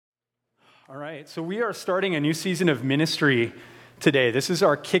All right, so we are starting a new season of ministry today. This is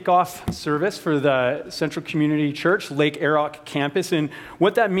our kickoff service for the Central Community Church, Lake Errock campus. And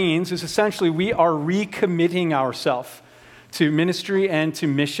what that means is essentially we are recommitting ourselves to ministry and to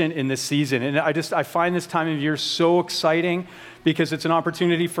mission in this season. And I find this time of year so exciting because it's an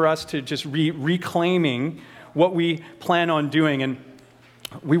opportunity for us to just reclaiming what we plan on doing. And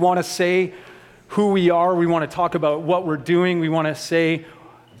we want to say who we are. We want to talk about what we're doing. We want to say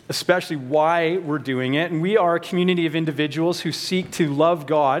especially why we're doing it. And we are a community of individuals who seek to love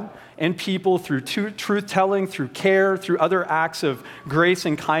God and people through truth-telling, through care, through other acts of grace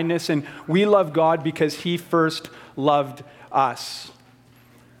and kindness. And we love God because He first loved us.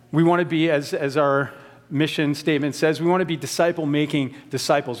 We want to be, as our mission statement says, we want to be disciple-making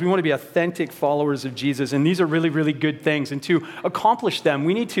disciples. We want to be authentic followers of Jesus. And these are really, really good things. And to accomplish them,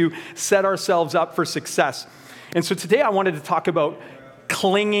 we need to set ourselves up for success. And so today I wanted to talk about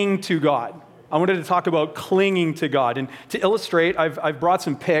clinging to God. I wanted to talk about clinging to God. And to illustrate, I've brought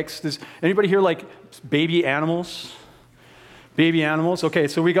some pics. Does anybody here like baby animals? Baby animals? Okay,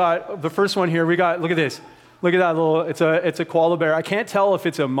 so we got the first one here. Look at this. Look at that little, it's a koala bear. I can't tell if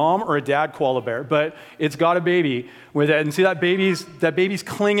it's a mom or a dad koala bear, but it's got a baby with it. And see that baby's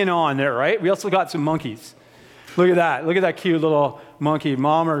clinging on there, right? We also got some monkeys. Look at that. Look at that cute little monkey.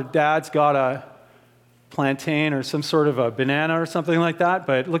 Mom or dad's got a plantain or some sort of a banana or something like that.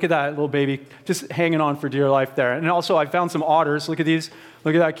 But look at that little baby just hanging on for dear life there. And also I found some otters. Look at these.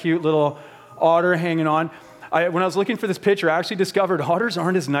 Look at that cute little otter hanging on. When I was looking for this picture, I actually discovered otters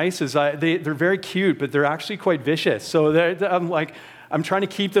aren't as nice as they're very cute, but they're actually quite vicious. So I'm trying to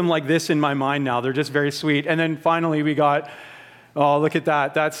keep them like this in my mind now. They're just very sweet. And then finally we got, oh, look at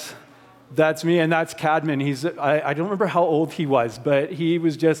that. That's me, and that's Cadman. I don't remember how old he was, but he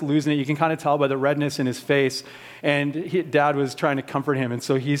was just losing it. You can kind of tell by the redness in his face. And Dad was trying to comfort him, and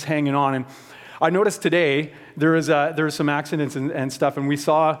so he's hanging on. And I noticed today there was some accidents and stuff, and we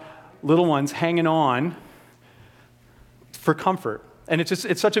saw little ones hanging on for comfort. And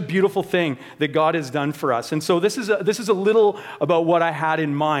it's such a beautiful thing that God has done for us. And so this is a little about what I had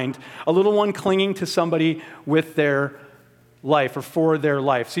in mind. A little one clinging to somebody with their life or for their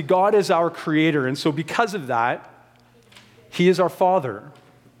life. See, God is our creator, and so because of that, He is our Father.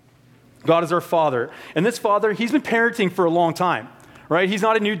 God is our Father. And this Father, He's been parenting for a long time, right? He's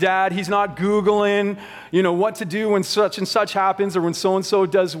not a new dad. He's not Googling, what to do when such and such happens or when so-and-so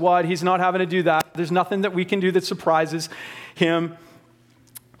does what. He's not having to do that. There's nothing that we can do that surprises Him.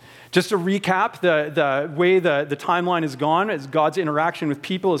 Just to recap, the way the timeline has gone is God's interaction with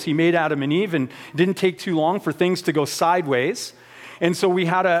people as He made Adam and Eve, and it didn't take too long for things to go sideways. And so we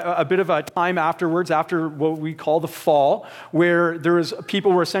had a bit of a time afterwards, after what we call the fall, where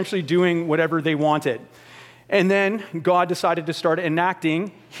people were essentially doing whatever they wanted. And then God decided to start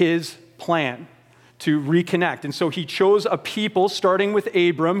enacting His plan to reconnect. And so He chose a people, starting with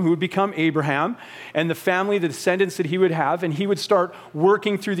Abram, who would become Abraham, and the family, the descendants that he would have, and He would start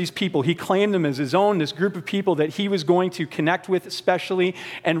working through these people. He claimed them as His own, this group of people that He was going to connect with especially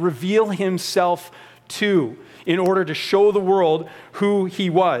and reveal Himself to in order to show the world who He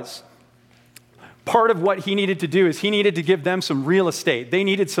was. Part of what He needed to do is He needed to give them some real estate. They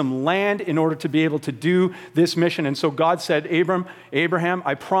needed some land in order to be able to do this mission. And so God said, Abraham,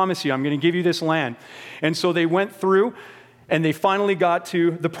 I promise you, I'm going to give you this land. And so they went through and they finally got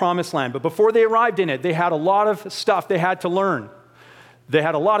to the promised land. But before they arrived in it, they had a lot of stuff they had to learn.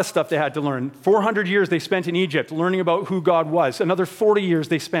 400 years they spent in Egypt learning about who God was. Another 40 years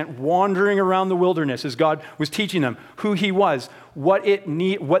they spent wandering around the wilderness as God was teaching them who He was, what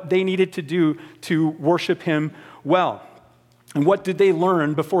they needed to do to worship Him well. And what did they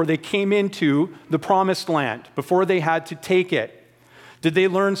learn before they came into the promised land, before they had to take it? Did they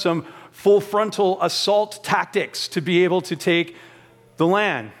learn some full frontal assault tactics to be able to take the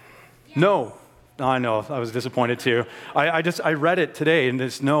land? No. I know, I was disappointed too. I read it today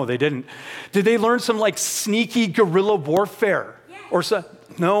and no, they didn't. Did they learn some like sneaky guerrilla warfare? Yes.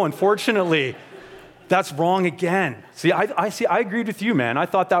 No, unfortunately. That's wrong again. See, I agreed with you, man. I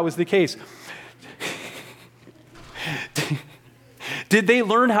thought that was the case. Did they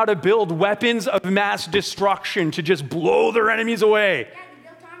learn how to build weapons of mass destruction to just blow their enemies away? Yeah, they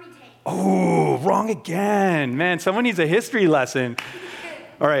built army tanks. Oh, wrong again. Man, someone needs a history lesson.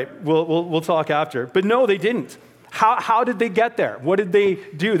 All right, we'll talk after. But no, they didn't. How did they get there? What did they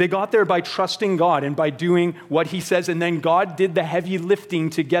do? They got there by trusting God and by doing what He says, and then God did the heavy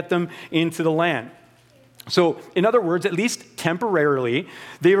lifting to get them into the land. So, in other words, at least temporarily,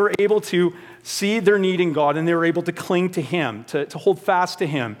 they were able to see their need in God, and they were able to cling to Him, to hold fast to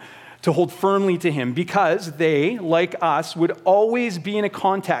Him, to hold firmly to him, because they, like us, would always be in a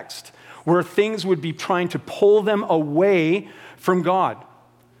context where things would be trying to pull them away from God.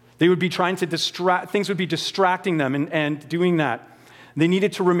 They would be trying to things would be distracting them and doing that. They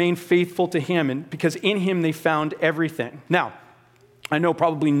needed to remain faithful to him, and because in him they found everything. Now, I know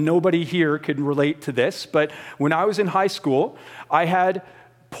probably nobody here could relate to this, but when I was in high school, I had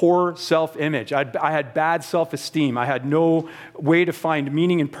poor self-image. I had bad self-esteem. I had no way to find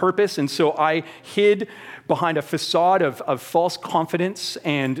meaning and purpose, and so I hid behind a facade of false confidence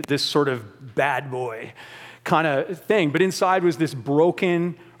and this sort of bad boy kind of thing. But inside was this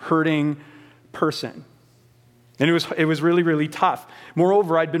broken, hurting person. And it was really, really tough.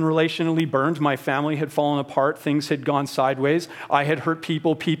 Moreover, I'd been relationally burned. My family had fallen apart. Things had gone sideways. I had hurt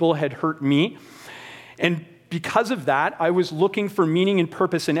people. People had hurt me. And because of that, I was looking for meaning and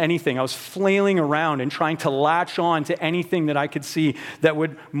purpose in anything. I was flailing around and trying to latch on to anything that I could see that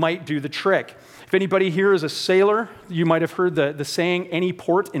might do the trick. If anybody here is a sailor, you might have heard the saying, any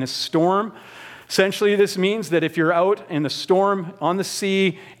port in a storm. Essentially, this means that if you're out in the storm, on the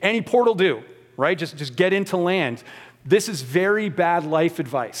sea, any port will do. Right? Just get into land. This is very bad life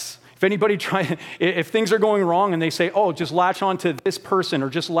advice. If things are going wrong and they say, oh, just latch on to this person or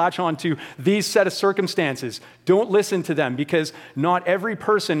just latch on to these set of circumstances, don't listen to them, because not every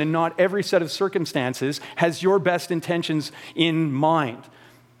person and not every set of circumstances has your best intentions in mind.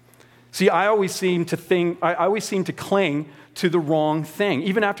 See, I always seem to cling to the wrong thing.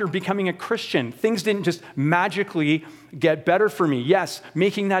 Even after becoming a Christian, things didn't just magically get better for me. Yes,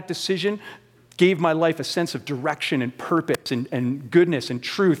 making that decision gave my life a sense of direction and purpose and goodness and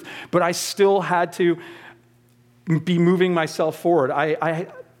truth, but I still had to be moving myself forward.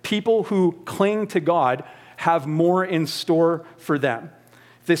 People who cling to God have more in store for them,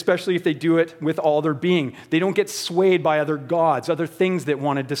 especially if they do it with all their being. They don't get swayed by other gods, other things that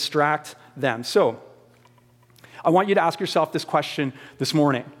want to distract them. So, I want you to ask yourself this question this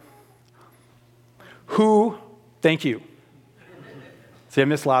morning. Thank you. See, I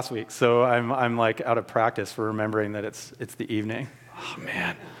missed last week, so I'm like out of practice for remembering that it's the evening. Oh,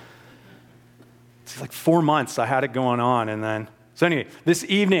 man. It's like 4 months I had it going on, and then... So anyway, this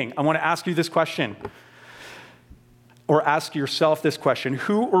evening, I want to ask you this question, or ask yourself this question.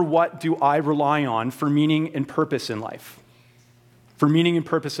 Who or what do I rely on for meaning and purpose in life? For meaning and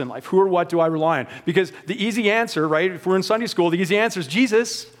purpose in life. Who or what do I rely on? Because the easy answer, right, if we're in Sunday school, the easy answer is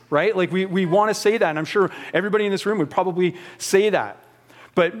Jesus, right? Like we want to say that, and I'm sure everybody in this room would probably say that.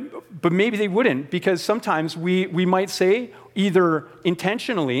 But maybe they wouldn't, because sometimes we might say either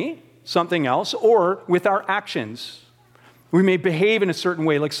intentionally something else or with our actions. We may behave in a certain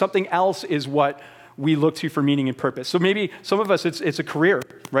way, like something else is what we look to for meaning and purpose. So maybe some of us, it's a career,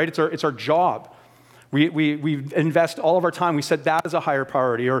 right? It's our job. We invest all of our time. We set that as a higher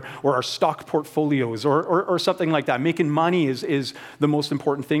priority, or our stock portfolios, or something like that. Making money is the most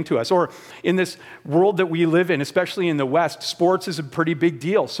important thing to us. Or in this world that we live in, especially in the West, sports is a pretty big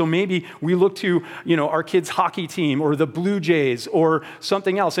deal. So maybe we look to our kids' hockey team or the Blue Jays or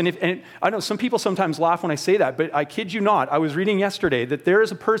something else. And I know some people sometimes laugh when I say that, but I kid you not. I was reading yesterday that there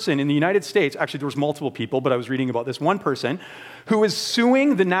is a person in the United States. Actually, there was multiple people, but I was reading about this one person who is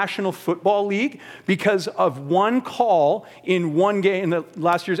suing the National Football League because of one call in one game in the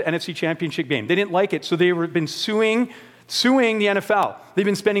last year's NFC Championship game. They didn't like it, so they've been suing the NFL. They've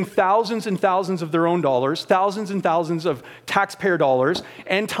been spending thousands and thousands of their own dollars, thousands and thousands of taxpayer dollars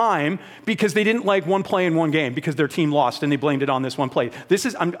and time, because they didn't like one play in one game because their team lost and they blamed it on this one play.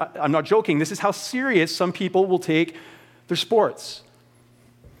 I'm not joking. This is how serious some people will take their sports.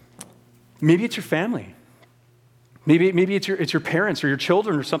 Maybe it's your family. Maybe it's your parents or your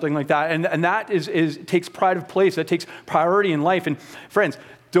children or something like that, and that takes pride of place. That takes priority in life. And friends,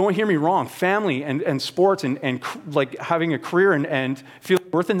 don't hear me wrong. Family and sports and like having a career and feeling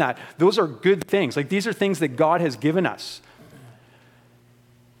worth in that, those are good things. Like these are things that God has given us.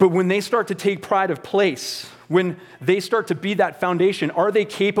 But when they start to take pride of place, when they start to be that foundation, are they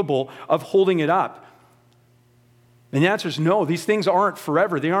capable of holding it up? And the answer is no. These things aren't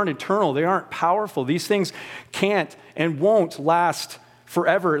forever. They aren't eternal. They aren't powerful. These things can't and won't last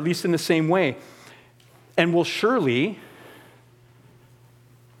forever, at least in the same way, and will surely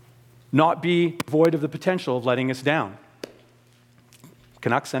not be void of the potential of letting us down.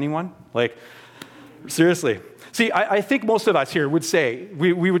 Canucks, anyone? Like, seriously. See, I think most of us here would say,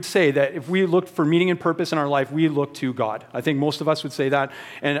 we would say that if we looked for meaning and purpose in our life, we look to God. I think most of us would say that,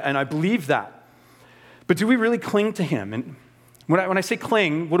 and I believe that. But do we really cling to him? And when I say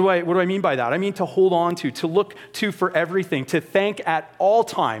cling, what do I mean by that? I mean to hold on to look to for everything, to thank at all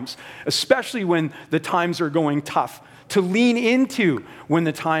times, especially when the times are going tough, to lean into when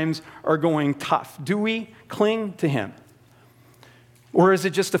the times are going tough? Do we cling to him? Or is it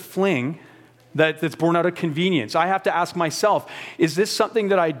just a fling that's born out of convenience? I have to ask myself, is this something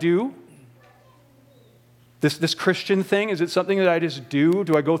that I do? This Christian thing, is it something that I just do?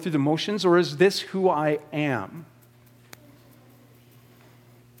 Do I go through the motions? Or is this who I am?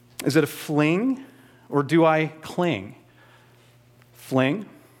 Is it a fling, or do I cling? Fling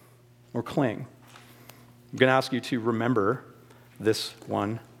or cling? I'm going to ask you to remember this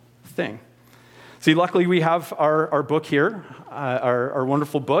one thing. See, luckily we have our book here, our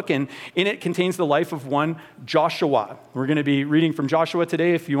wonderful book, and in it contains the life of one Joshua. We're going to be reading from Joshua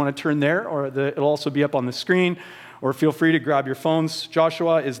today if you want to turn there, or it'll also be up on the screen, or feel free to grab your phones.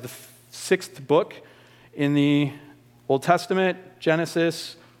 Joshua is the sixth book in the Old Testament: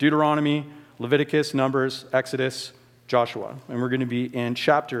 Genesis, Deuteronomy, Leviticus, Numbers, Exodus, Joshua. And we're going to be in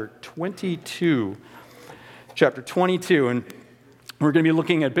chapter 22. Chapter 22, and we're going to be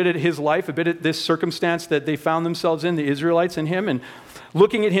looking at a bit at his life, a bit at this circumstance that they found themselves in, the Israelites and him, and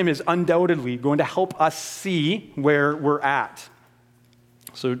looking at him is undoubtedly going to help us see where we're at.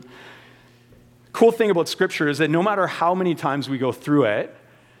 So, cool thing about Scripture is that no matter how many times we go through it,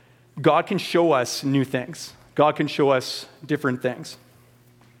 God can show us new things. God can show us different things.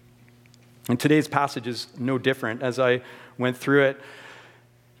 And today's passage is no different. As I went through it,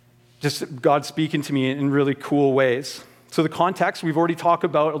 just God speaking to me in really cool ways. So the context, we've already talked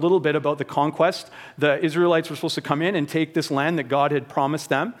about a little bit about the conquest. The Israelites were supposed to come in and take this land that God had promised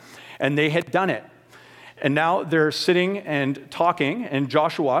them, and they had done it. And now they're sitting and talking, and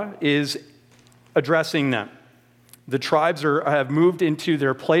Joshua is addressing them. The tribes have moved into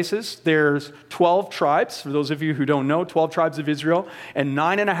their places. There's 12 tribes, for those of you who don't know, 12 tribes of Israel, and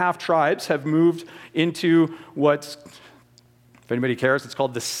 9.5 tribes have moved into what's, if anybody cares, it's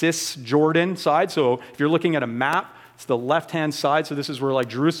called the Cisjordan side. So if you're looking at a map, it's the left-hand side, so this is where like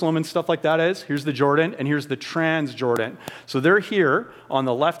Jerusalem and stuff like that is. Here's the Jordan, and here's the Transjordan. So they're here on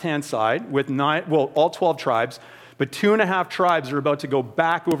the left-hand side with all 12 tribes, but 2.5 tribes are about to go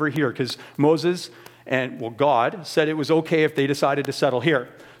back over here because Moses and, God said it was okay if they decided to settle here.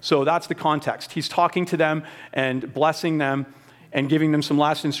 So that's the context. He's talking to them and blessing them and giving them some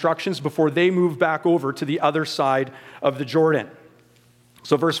last instructions before they move back over to the other side of the Jordan.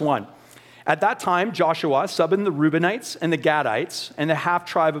 So verse 1. At that time, Joshua summoned the Reubenites and the Gadites and the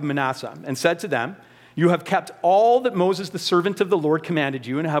half-tribe of Manasseh and said to them, "You have kept all that Moses, the servant of the Lord, commanded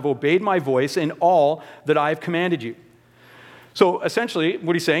you and have obeyed my voice in all that I have commanded you." So essentially,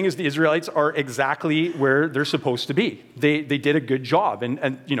 what he's saying is the Israelites are exactly where they're supposed to be. They did a good job,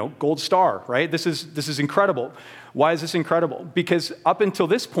 and gold star, right? This is incredible. Why is this incredible? Because up until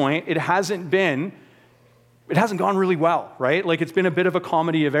this point, it hasn't gone really well, right? Like it's been a bit of a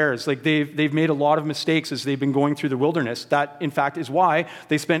comedy of errors. Like they've made a lot of mistakes as they've been going through the wilderness. That, in fact, is why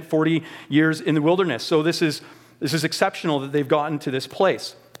they spent 40 years in the wilderness. So this is exceptional that they've gotten to this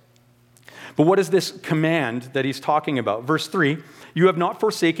place. But what is this command that he's talking about? Verse 3, "You have not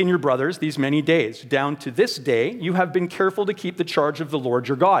forsaken your brothers these many days. Down to this day, you have been careful to keep the charge of the Lord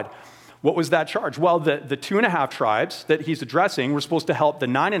your God." What was that charge? Well, the 2.5 tribes that he's addressing were supposed to help the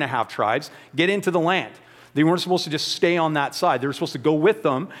 9.5 tribes get into the land. They weren't supposed to just stay on that side. They were supposed to go with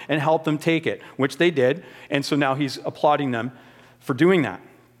them and help them take it, which they did. And so now he's applauding them for doing that.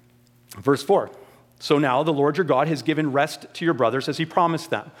 Verse 4, "So now the Lord your God has given rest to your brothers as he promised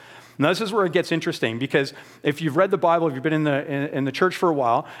them." Now this is where it gets interesting, because if you've read the Bible, if you've been in the church for a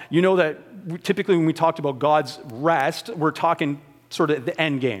while, you know that typically when we talked about God's rest, we're talking sort of the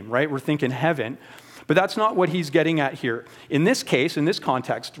end game, right? We're thinking heaven. But that's not what he's getting at here. In this case, in this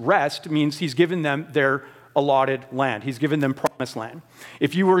context, rest means he's given them their allotted land. He's given them promised land.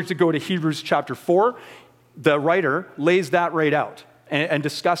 If you were to go to Hebrews chapter 4, the writer lays that right out and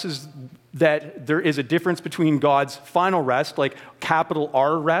discusses that there is a difference between God's final rest, like capital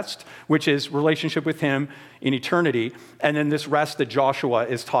R rest, which is relationship with him in eternity, and then this rest that Joshua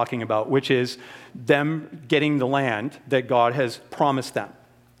is talking about, which is them getting the land that God has promised them.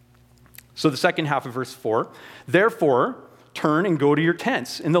 So the second half of verse 4, "Therefore, turn and go to your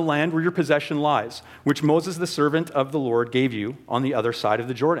tents in the land where your possession lies, which Moses, the servant of the Lord, gave you on the other side of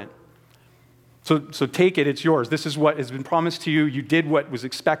the Jordan." So take it, it's yours. This is what has been promised to you. You did what was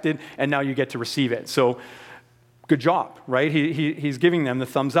expected, and now you get to receive it. So good job, right? He's giving them the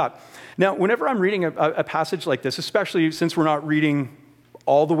thumbs up. Now, whenever I'm reading a passage like this, especially since we're not reading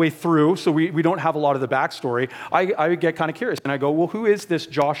all the way through, so we don't have a lot of the backstory, I get kind of curious. And I go, well, who is this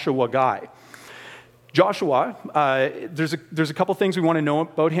Joshua guy? Joshua, there's a couple things we want to know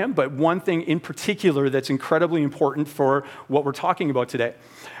about him, but one thing in particular that's incredibly important for what we're talking about today.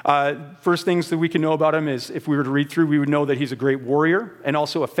 First things that we can know about him is, if we were to read through, we would know that he's a great warrior and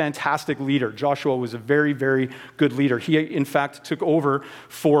also a fantastic leader. Joshua was a very, very good leader. He, in fact, took over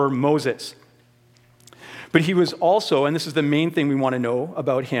for Moses. But he was also, and this is the main thing we want to know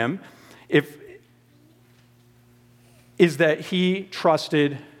about him, is that he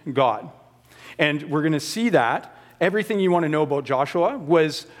trusted God. And we're going to see that everything you want to know about Joshua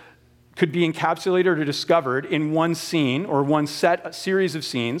could be encapsulated or discovered in one scene or one series of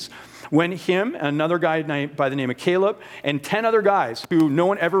scenes when him, another guy by the name of Caleb, and 10 other guys who no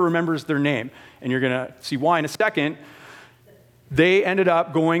one ever remembers their name, and you're going to see why in a second, they ended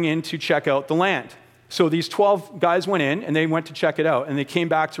up going in to check out the land. So these 12 guys went in, and they went to check it out, and they came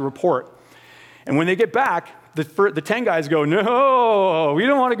back to report. And when they get back, the 10 guys go, "No, we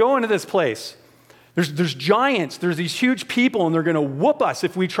don't want to go into this place. There's giants, there's these huge people, and they're going to whoop us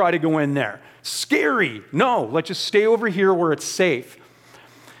if we try to go in there. Scary. No, let's just stay over here where it's safe."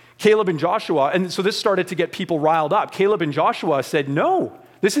 Caleb and Joshua, and so this started to get people riled up. Caleb and Joshua said, "No,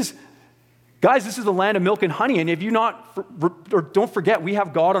 this is the land of milk and honey, and if you don't forget, we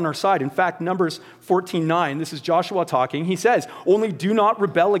have God on our side." In fact, Numbers 14:9, this is Joshua talking. He says, "Only do not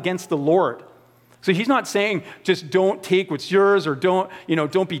rebel against the Lord." So he's not saying just don't take what's yours or don't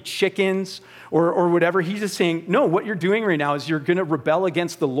be chickens or whatever. He's just saying, no, what you're doing right now is you're going to rebel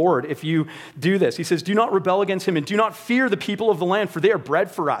against the Lord if you do this. He says, "Do not rebel against him and do not fear the people of the land, for they are bread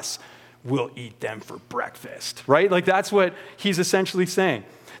for us. We'll eat them for breakfast." Right? Like that's what he's essentially saying.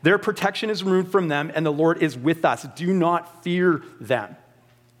 Their protection is removed from them and the Lord is with us. Do not fear them.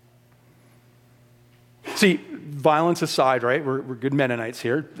 See, violence aside, right? We're good Mennonites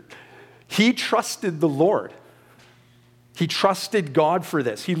here. He trusted the Lord. He trusted God for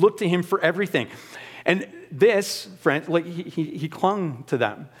this. He looked to him for everything. And this, friend, like he clung to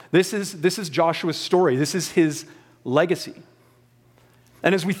them. This is Joshua's story. This is his legacy.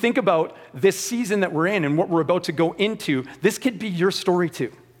 And as we think about this season that we're in and what we're about to go into, this could be your story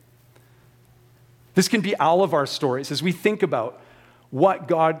too. This can be all of our stories as we think about what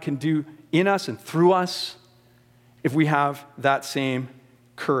God can do in us and through us if we have that same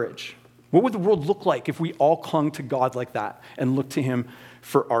courage. What would the world look like if we all clung to God like that and looked to him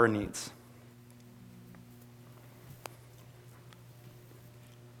for our needs?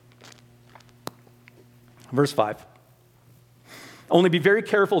 Verse 5. "Only be very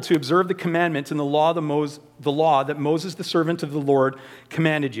careful to observe the commandments and the law that Moses, the servant of the Lord,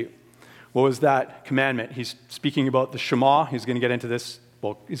 commanded you." What was that commandment? He's speaking about the Shema. He's going to get into this.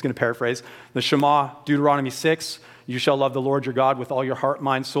 Well, he's going to paraphrase. The Shema, Deuteronomy 6, "You shall love the Lord your God with all your heart,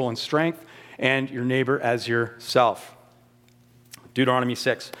 mind, soul, and strength, and your neighbor as yourself." Deuteronomy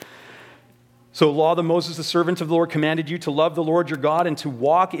 6. "So law that Moses, the servant of the Lord, commanded you to love the Lord your God and to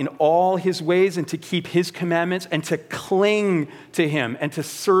walk in all his ways and to keep his commandments and to cling to him and to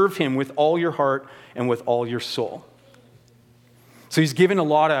serve him with all your heart and with all your soul." So he's given a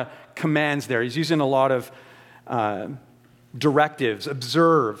lot of commands there. He's using a lot of directives: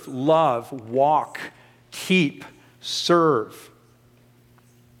 observe, love, walk, keep, serve.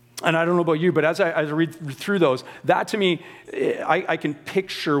 And I don't know about you, but as I read through those, that to me, I can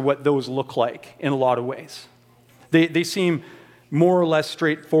picture what those look like in a lot of ways. They seem more or less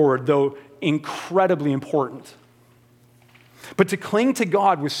straightforward, though incredibly important. But to cling to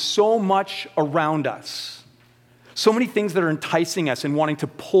God with so much around us, so many things that are enticing us and wanting to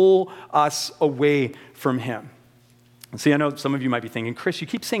pull us away from him. See, I know some of you might be thinking, "Chris, you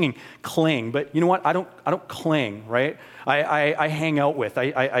keep singing cling," but you know what? I don't cling, right? I hang out with,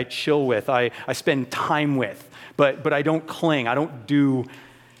 I chill with, I spend time with, but I don't cling. I don't do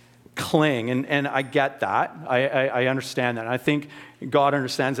cling, and I get that. I understand that. And I think God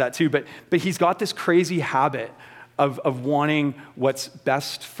understands that too, but he's got this crazy habit of wanting what's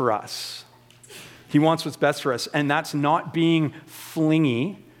best for us. He wants what's best for us, and that's not being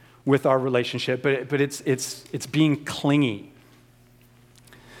flingy with our relationship, but it's being clingy.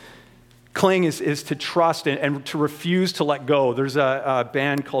 Cling is to trust and to refuse to let go. There's a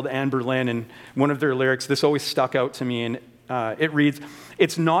band called Anne Boleyn, and one of their lyrics, this always stuck out to me, and it reads,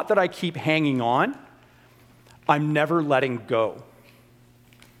 "It's not that I keep hanging on, I'm never letting go."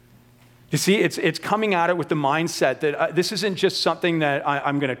 You see, it's coming at it with the mindset that this isn't just something that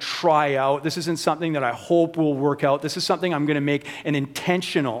I'm going to try out. This isn't something that I hope will work out. This is something I'm going to make an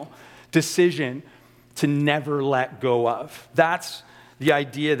intentional decision to never let go of. That's the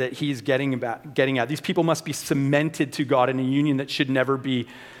idea that he's getting at. These people must be cemented to God in a union that should never be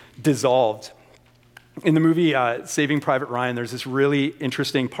dissolved. In the movie Saving Private Ryan, there's this really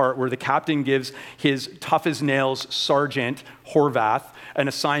interesting part where the captain gives his tough-as-nails Sergeant Horvath an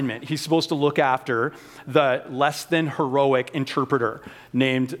assignment. He's supposed to look after the less-than-heroic interpreter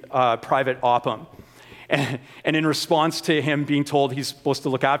named Private Opham. And in response to him being told he's supposed to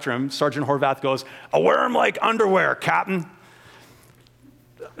look after him, Sergeant Horvath goes, "I'll wear him like underwear, Captain."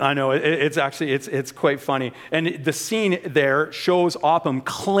 I know, it's quite funny. And the scene there shows Opham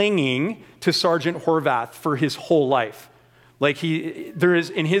clinging to Sergeant Horvath for his whole life. Like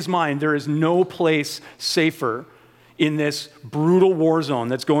in his mind, there is no place safer in this brutal war zone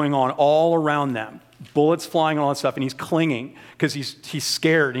that's going on all around them. Bullets flying and all that stuff, and he's clinging because he's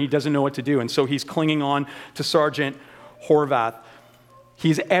scared and he doesn't know what to do. And so he's clinging on to Sergeant Horvath.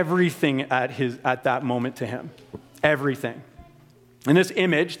 He's everything at that moment to him. Everything. And this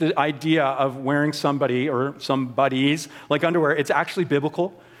image, the idea of wearing somebody or somebody's like underwear, it's actually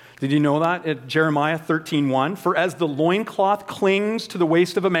biblical. Did you know that? At Jeremiah 13:1, "For as the loincloth clings to the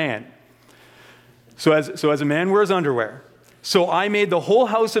waist of a man, so as a man wears underwear, so I made the whole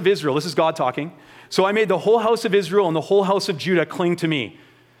house of Israel," this is God talking, "so I made the whole house of Israel and the whole house of Judah cling to me.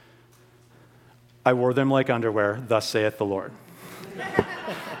 I wore them like underwear, thus saith the Lord."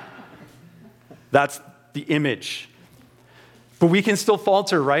 That's the image. But we can still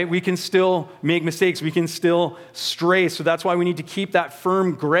falter, right? We can still make mistakes. We can still stray. So that's why we need to keep that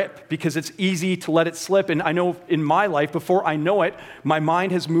firm grip, because it's easy to let it slip. And I know in my life, before I know it, my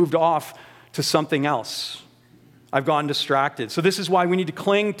mind has moved off to something else. I've gotten distracted. So this is why we need to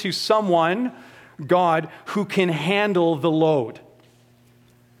cling to someone, God, who can handle the load.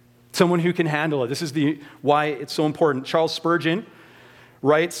 Someone who can handle it. This is why it's so important. Charles Spurgeon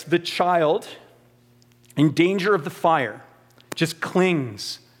writes, "The child in danger of the fire just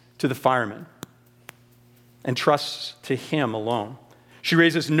clings to the fireman and trusts to him alone. She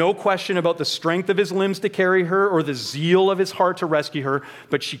raises no question about the strength of his limbs to carry her or the zeal of his heart to rescue her,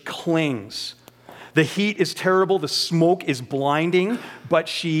 but she clings. The heat is terrible, the smoke is blinding, but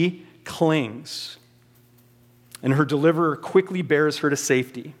she clings. And her deliverer quickly bears her to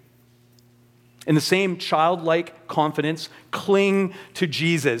safety." In the same childlike confidence, cling to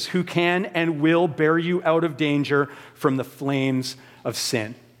Jesus, who can and will bear you out of danger from the flames of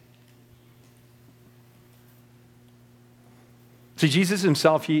sin. See, Jesus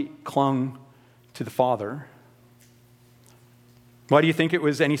himself, he clung to the Father. Why do you think it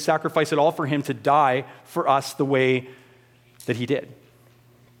was any sacrifice at all for him to die for us the way that he did?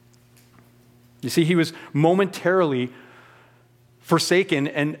 You see, he was momentarily forsaken,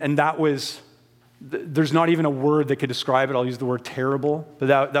 and that was... There's not even a word that could describe it. I'll use the word terrible.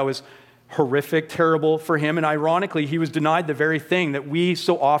 But that was horrific, terrible for him. And ironically, he was denied the very thing that we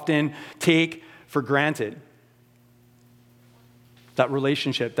so often take for granted. That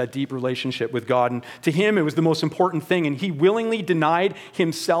relationship, that deep relationship with God. And to him, it was the most important thing. And he willingly denied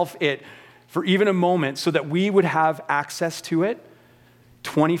himself it for even a moment so that we would have access to it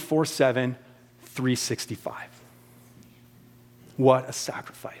 24/7, 365. What a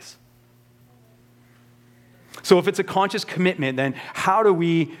sacrifice. So if it's a conscious commitment, then how do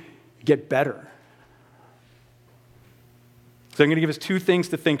we get better? So I'm going to give us two things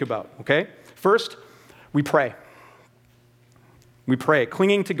to think about, okay? First, we pray. We pray.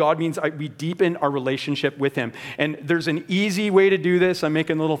 Clinging to God means we deepen our relationship with him. And there's an easy way to do this. I'm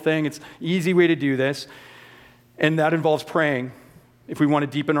making a little thing. It's an easy way to do this. And that involves praying if we want to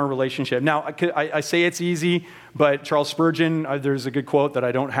deepen our relationship. Now, I say it's easy, but Charles Spurgeon, there's a good quote that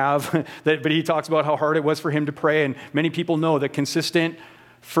I don't have, but he talks about how hard it was for him to pray, and many people know that consistent,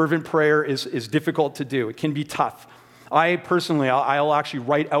 fervent prayer is difficult to do. It can be tough. I personally, I'll actually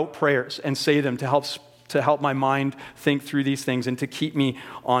write out prayers and say them to help my mind think through these things and to keep me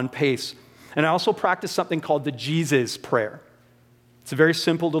on pace. And I also practice something called the Jesus prayer. It's a very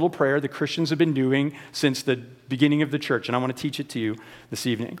simple little prayer the Christians have been doing since the beginning of the church, and I want to teach it to you this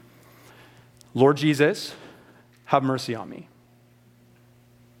evening. Lord Jesus, have mercy on me.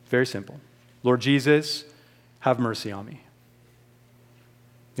 Very simple. Lord Jesus, have mercy on me.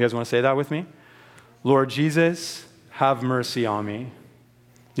 You guys want to say that with me? Lord Jesus, have mercy on me.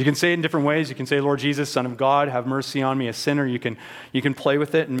 You can say it in different ways. You can say, Lord Jesus, Son of God, have mercy on me, a sinner. You can play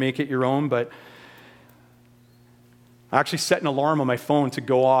with it and make it your own, but I actually set an alarm on my phone to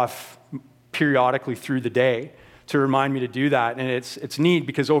go off periodically through the day to remind me to do that. And it's neat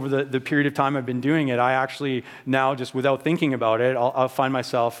because over the period of time I've been doing it, I actually now, just without thinking about it, I'll find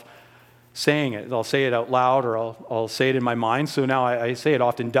myself saying it. I'll say it out loud, or I'll say it in my mind. So now I say it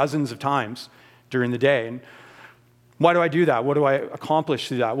often dozens of times during the day. And why do I do that? What do I accomplish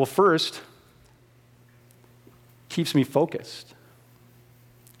through that? Well, first, it keeps me focused.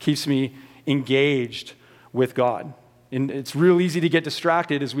 Keeps me engaged with God. And it's real easy to get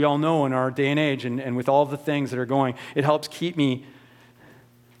distracted, as we all know in our day and age, and with all the things that are going. It helps keep me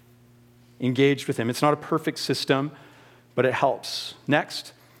engaged with him. It's not a perfect system, but it helps.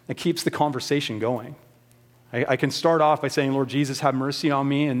 Next, it keeps the conversation going. I can start off by saying, Lord Jesus, have mercy on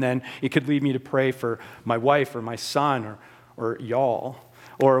me, and then it could lead me to pray for my wife or my son or y'all,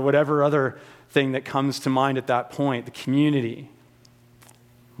 or whatever other thing that comes to mind at that point, the community,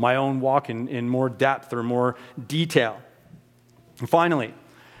 my own walk in more depth or more detail. And finally,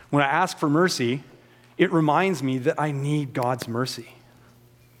 when I ask for mercy, it reminds me that I need God's mercy.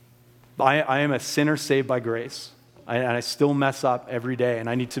 I am a sinner saved by grace, and I still mess up every day, and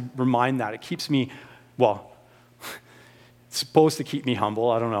I need to remind that. It keeps me, it's supposed to keep me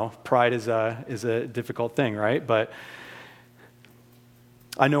humble. I don't know. Pride is a difficult thing, right? But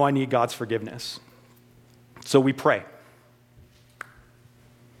I know I need God's forgiveness. So we pray.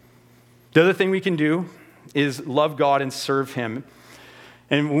 The other thing we can do is love God and serve him.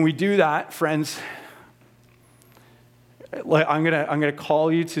 And when we do that, friends, I'm gonna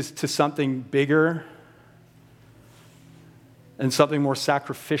call you to something bigger and something more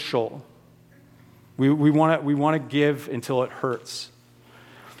sacrificial. We want to give until it hurts.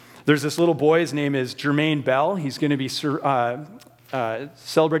 There's this little boy. His name is Jermaine Bell. He's going to be celebrating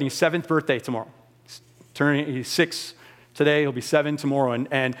his 7th birthday tomorrow. He's 6 today. He'll be 7 tomorrow.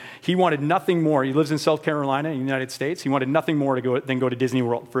 And he wanted nothing more. He lives in South Carolina in the United States. He wanted nothing more than go to Disney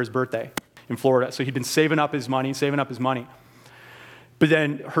World for his birthday in Florida. So he'd been saving up his money. But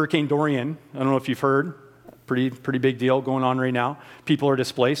then Hurricane Dorian, I don't know if you've heard, pretty big deal going on right now. People are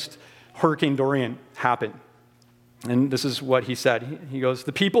displaced. Hurricane Dorian happened. And this is what he said. He goes,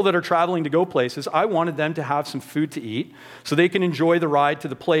 the people that are traveling to go places, I wanted them to have some food to eat so they can enjoy the ride to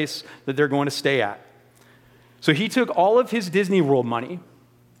the place that they're going to stay at. So he took all of his Disney World money,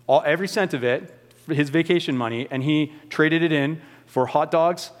 every cent of it, his vacation money, and he traded it in for hot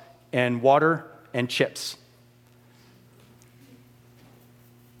dogs and water and chips.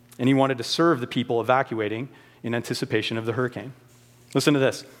 And he wanted to serve the people evacuating in anticipation of the hurricane. Listen to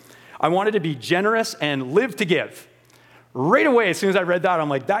this. I wanted to be generous and live to give. Right away, as soon as I read that, I'm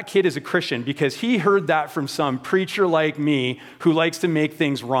like, that kid is a Christian, because he heard that from some preacher like me who likes to make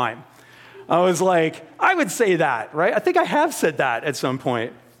things rhyme. I was like, I would say that, right? I think I have said that at some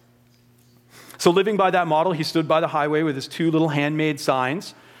point. So living by that model, he stood by the highway with his 2 little handmade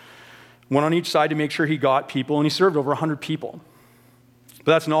signs, one on each side to make sure he got people, and he served over 100 people.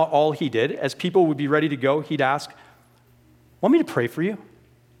 But that's not all he did. As people would be ready to go, he'd ask, want me to pray for you?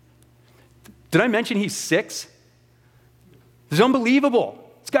 Did I mention he's 6? This is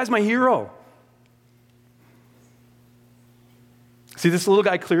unbelievable. This guy's my hero. See, this little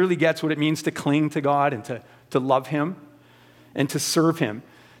guy clearly gets what it means to cling to God and to love him and to serve him.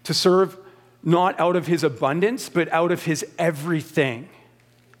 To serve not out of his abundance, but out of his everything.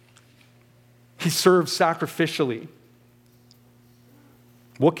 He serves sacrificially.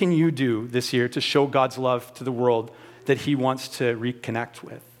 What can you do this year to show God's love to the world that he wants to reconnect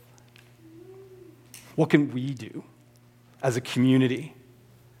with? What can we do as a community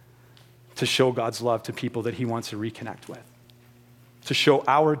to show God's love to people that he wants to reconnect with? To show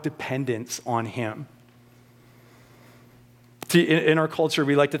our dependence on him. See, in our culture,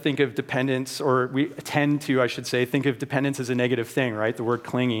 we like to think of dependence, or we tend to, I should say, think of dependence as a negative thing, right? The word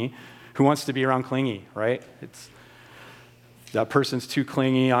clingy. Who wants to be around clingy, right? That person's too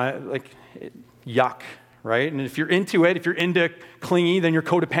clingy, yuck, right? And if you're into it, if you're into clingy, then you're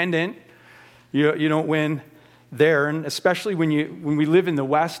codependent. You don't win there. And especially when we live in the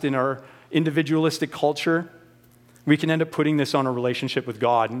West, in our individualistic culture, we can end up putting this on a relationship with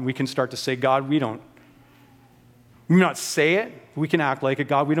God, and we can start to say, God, we not say it, we can act like it.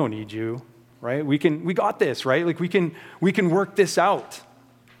 God, we don't need you, right? We got this, right? Like we can work this out.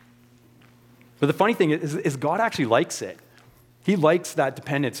 But the funny thing is God actually likes it. He likes that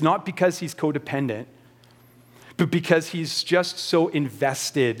dependence, not because he's codependent, but because he's just so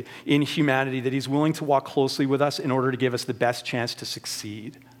invested in humanity that he's willing to walk closely with us in order to give us the best chance to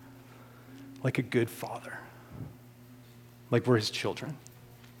succeed, like a good father, like we're his children.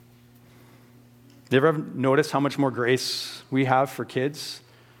 You ever notice how much more grace we have for kids,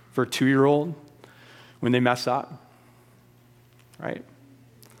 for a 2-year-old, when they mess up, right?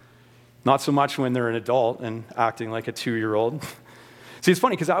 Not so much when they're an adult and acting like a 2-year-old. See, it's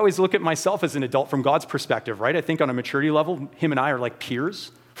funny because I always look at myself as an adult from God's perspective, right? I think on a maturity level, him and I are like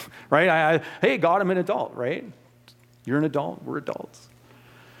peers, right? Hey, God, I'm an adult, right? You're an adult, we're adults.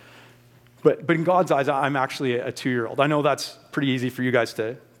 But in God's eyes, I'm actually a 2-year-old. I know that's pretty easy for you guys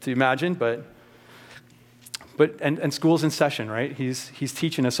to imagine, but school's in session, right? He's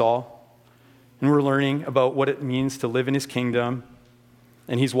teaching us all And we're learning about what it means to live in his kingdom.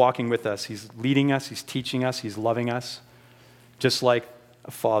 And he's walking with us. He's leading us. He's teaching us. He's loving us, just like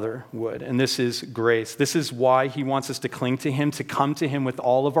a father would. And this is grace. This is why he wants us to cling to him, to come to him with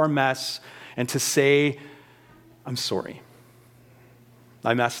all of our mess, and to say, I'm sorry.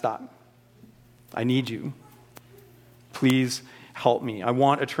 I messed up. I need you. Please help me. I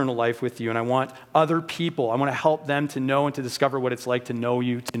want eternal life with you, and I want other people. I want to help them to know and to discover what it's like to know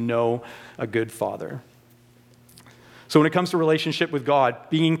you, to know a good father. So when it comes to relationship with God,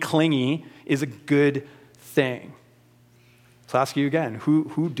 being clingy is a good thing. So I'll ask you again,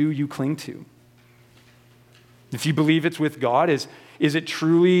 who do you cling to? If you believe it's with God, is it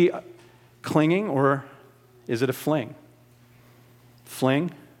truly clinging, or is it a fling?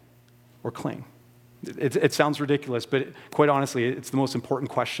 Fling or cling? It sounds ridiculous, but quite honestly, it's the most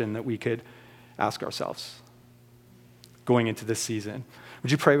important question that we could ask ourselves going into this season.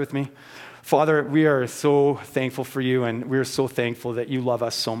 Would you pray with me? Father, we are so thankful for you, and we are so thankful that you love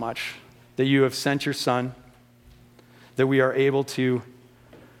us so much, that you have sent your Son, that we are able to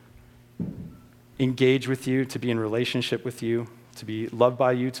engage with you, to be in relationship with you, to be loved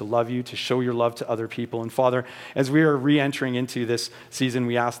by you, to love you, to show your love to other people. And Father, as we are re-entering into this season,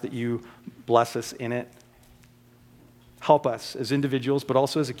 we ask that you bless us in it. Help us as individuals, but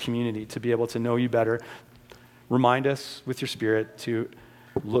also as a community, to be able to know you better. Remind us with your Spirit to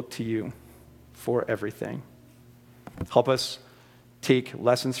look to you for everything. Help us take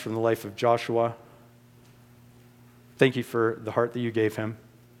lessons from the life of Joshua. Thank you for the heart that you gave him.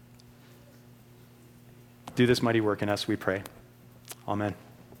 Do this mighty work in us, we pray. Amen.